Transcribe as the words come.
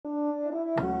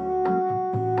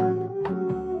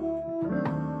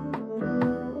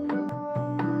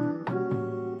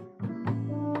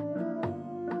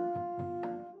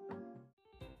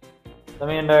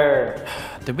me in there.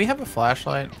 Did we have a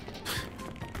flashlight?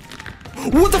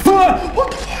 What the fuck?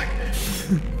 What the fuck?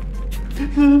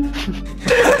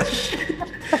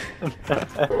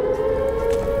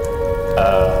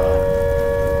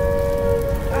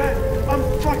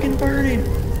 I'm fucking burning.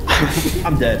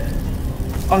 I'm dead.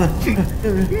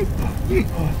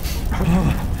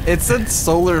 It said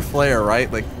solar flare,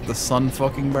 right? Like the sun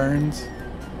fucking burns?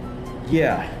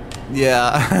 Yeah.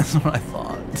 Yeah, that's what I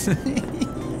thought.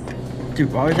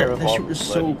 Dude, why that shit was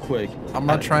so quick? I'm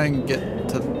gonna try and get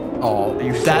to. Oh, Are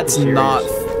you that's fucking not.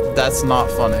 serious? That's not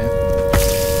funny.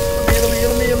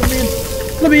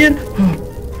 Let me in.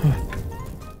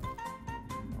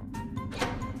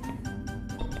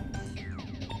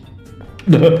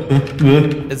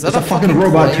 Is that a fucking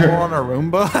robot turn on a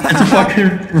Roomba? It's a fucking.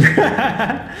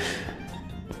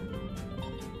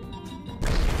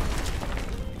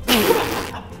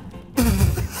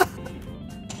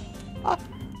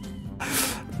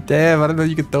 Damn, I didn't know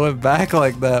you could throw it back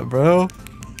like that, bro.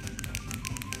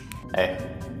 Hey.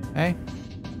 Hey.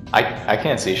 I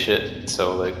can't see shit,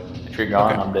 so like if you're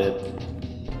gone, Okay. I'm dead.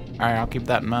 Alright, I'll keep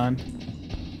that in mind.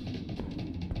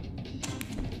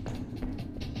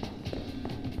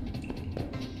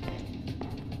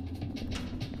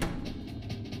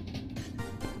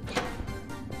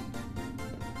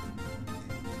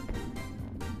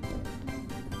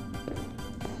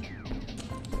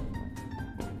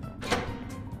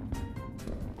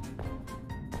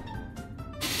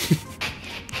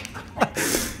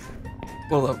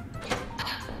 Hold up.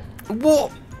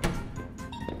 Whoa!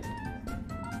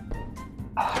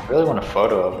 I really want a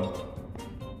photo of him.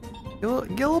 Get a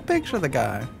little picture of the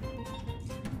guy.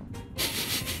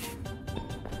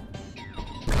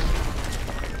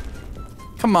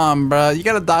 Come on, bruh. You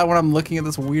gotta die when I'm looking at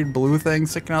this weird blue thing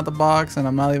sticking out the box and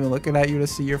I'm not even looking at you to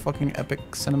see your fucking epic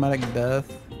cinematic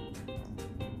death.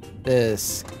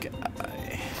 This guy.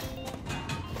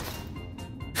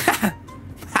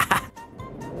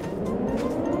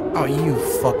 Oh, you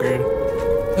fucker.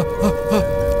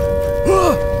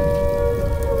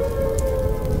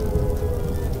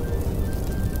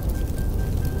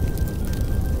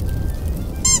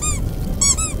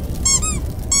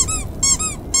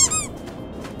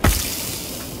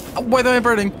 Oh, why am I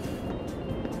burning?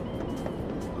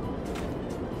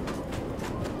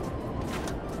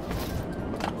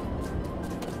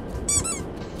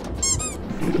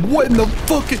 What in the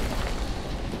fucking...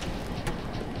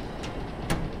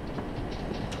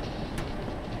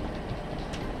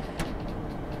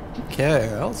 Okay,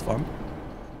 that was fun.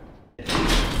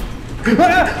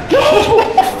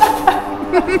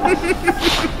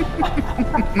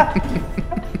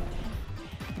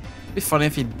 It'd be funny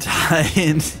if he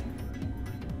died.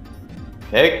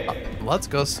 Nick? Let's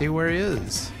go see where he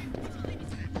is.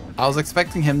 I was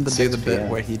expecting him to do the 6 bit PM.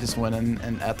 where he just went in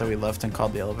and after we left and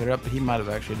called the elevator up, but he might have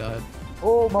actually died.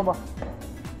 Oh, mama.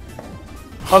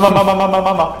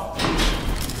 Mama.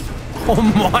 Oh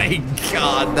my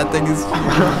god, that thing is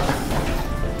huge.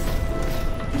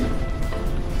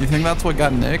 You think that's what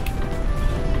got Nick?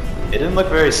 It didn't look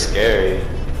very scary.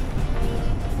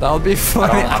 That would be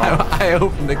funny. I don't- I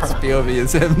hope Nick's POV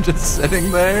is him just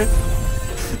sitting there,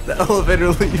 the elevator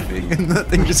leaving, and that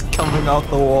thing just coming off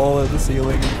the wall or the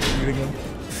ceiling and shooting him.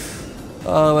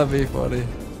 Oh, that'd be funny.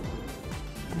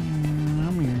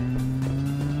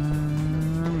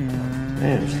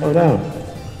 Man, slow down.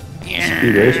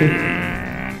 Speed racing.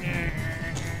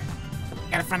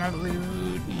 Gotta find out the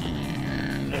loot.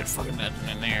 There's fucking nothing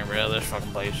in there, bro. There's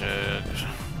fucking places.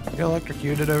 You got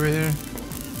electrocuted over here?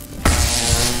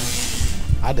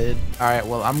 I did. Alright,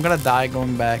 well, I'm gonna die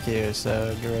going back here,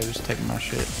 so get ready to just take my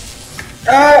shit.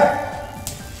 Ah!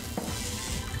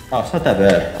 Oh, it's not that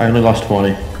bad. I only lost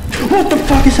 20. What the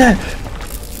fuck is that?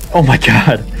 Oh my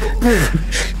god.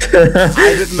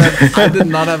 I did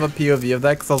not have a POV of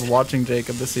that because I was watching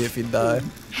Jacob to see if he'd die.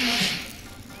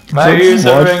 My ears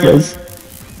are ringing.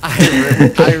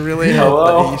 I really hope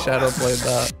Hello? that he shadow played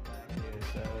that. So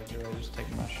get ready to just take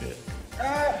my shit.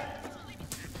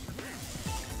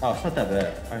 Oh, it's not that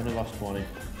bad. I only lost 20.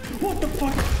 What the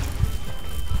fuck?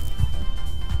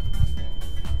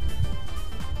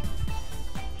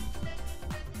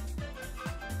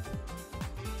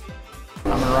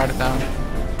 I'm gonna write it down.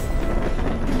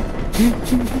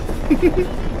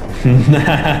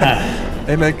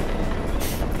 Hey Nick.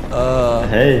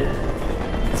 Hey.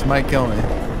 This might kill me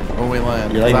when we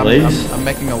land. You like 'cause legs? I'm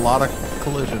making a lot of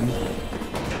collision.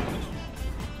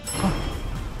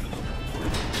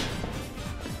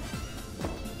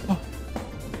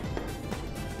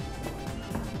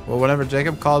 Well, whenever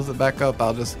Jacob calls it back up,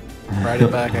 I'll just write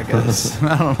it back, I guess.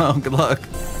 I don't know. Good luck.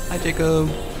 Hi, Jacob.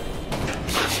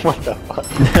 What the fuck?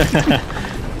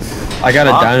 I got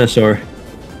a dinosaur.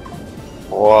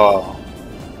 Whoa.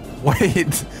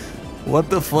 Wait, what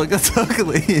the fuck? That's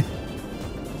ugly.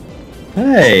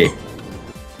 Hey.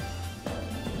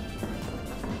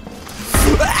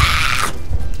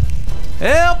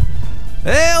 Help!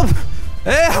 Help!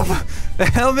 Help!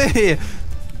 Help me!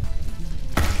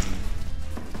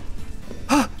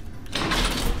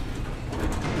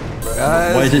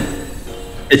 Guys. Why is it?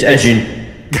 It's edging.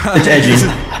 Guys. It's edging.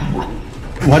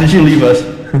 Why did you leave us?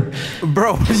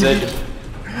 Bro, Is it?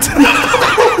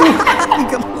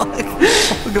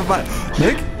 Goodbye.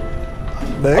 Nick?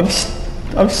 Nick?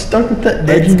 I'm stuck with that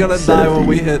Nick's edging. gonna die when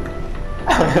we hit.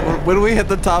 When we hit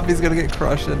the top, he's gonna get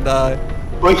crushed and die.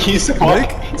 Look, he's going.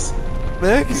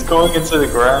 Nick? He's going into the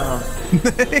ground.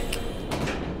 Nick?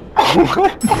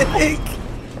 Nick?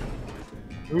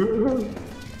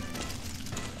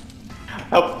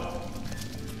 Help.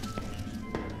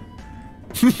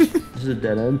 This is a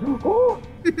dead end. Oh.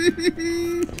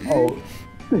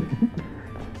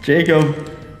 Jacob.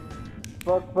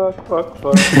 Fuck.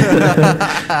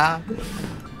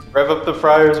 Rev up the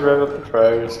fryers, rev up the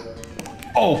fryers.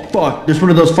 Oh fuck! There's one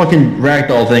of those fucking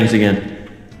ragdoll things again.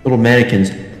 Little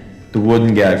mannequins. The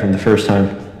wooden guy from the first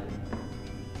time.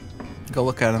 Go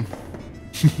look at him.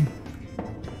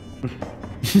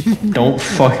 Don't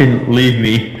fucking leave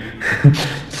me.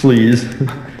 Please.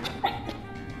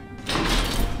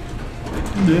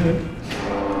 Yeah.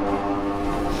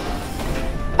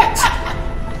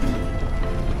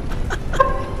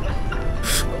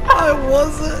 I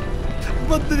wasn't.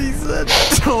 But then he said,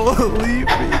 don't leave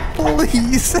me,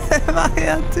 please. And I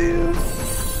had to.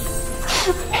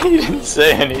 He didn't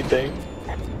say anything.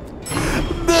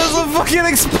 There's a fucking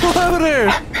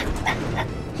exploder!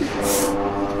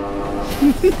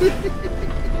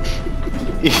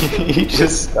 He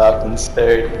just stopped and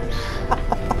stared.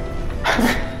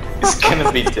 He's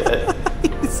gonna be dead.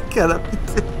 He's gonna be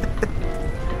dead.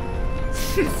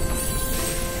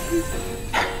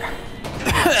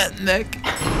 Nick.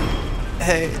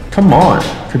 Hey. Come on.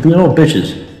 For being little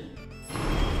bitches.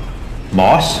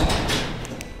 Moss?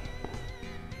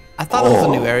 I thought it was a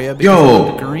new area because it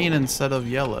looked green instead of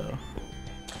yellow.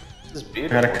 This is I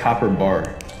beautiful. got a copper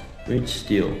bar. We need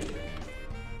steel.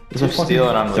 There's a Keep fucking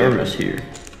stealing, I'm service here.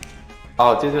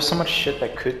 Oh, dude, there's so much shit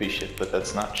that could be shit, but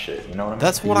that's not shit. You know what I mean?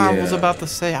 That's what I was Yeah. about to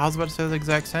say. I was about to say the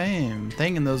exact same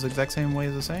thing in those exact same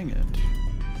ways of saying it.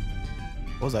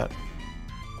 What was that?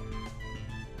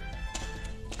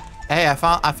 Hey, I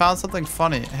found something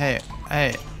funny. Hey.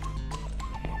 Hey.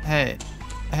 Hey.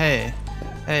 Hey.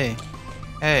 Hey.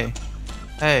 Hey.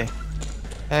 Hey.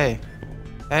 Hey.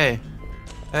 Hey.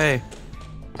 Hey.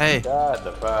 Hey. God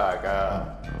the fuck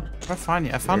up. Where'd I find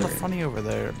you? I found the funny over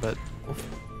there, but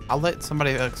I'll let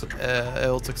somebody else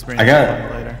experience I got it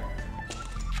later.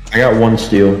 I got one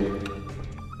steel.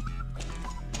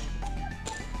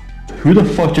 Who the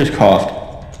fuck just coughed?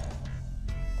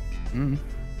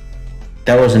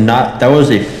 That was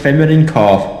a feminine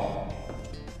cough.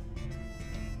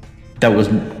 That was...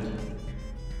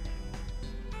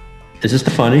 Is this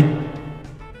the funny?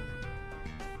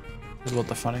 Is what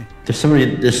the funny? There's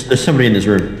somebody in this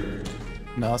room.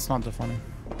 No, that's not the funny.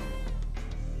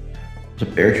 There's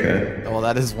a bear trap. Well,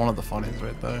 that is one of the funnies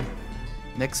right there.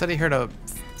 Nick said he heard a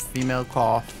female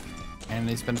cough, and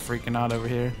he's been freaking out over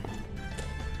here.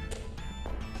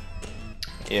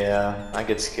 Yeah, I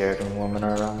get scared when women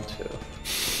are around too.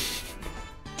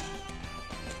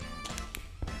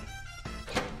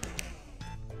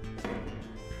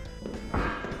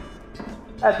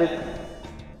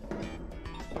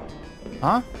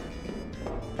 Huh?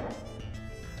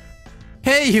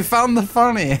 Hey, you found the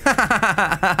funny!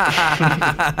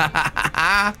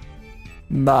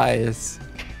 Nice.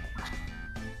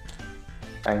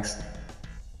 Thanks.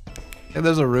 Hey,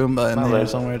 there's a Roomba in My here leg.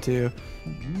 somewhere too.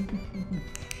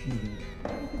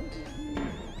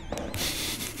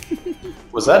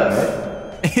 Was that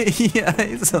Nick? Yeah,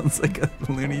 he sounds like a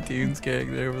Looney Tunes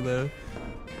character over there.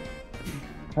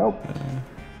 Help.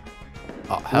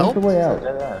 Oh, help? Where's the way out?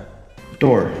 Yeah.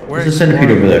 Door. Where- There's a centipede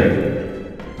where- over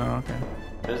there. Oh, okay.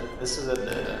 This is a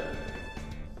dead end.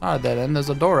 Ah, dead end. There's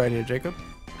a door right here, Jacob.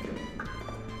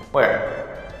 Where?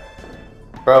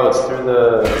 Bro, it's through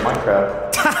the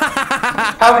Minecraft.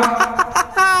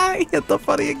 He hit the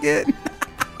funny again.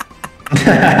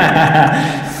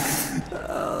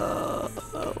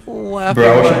 Laughing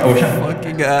Bro, I my wish I-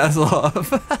 fucking ass off.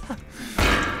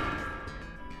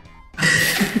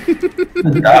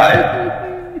 Die.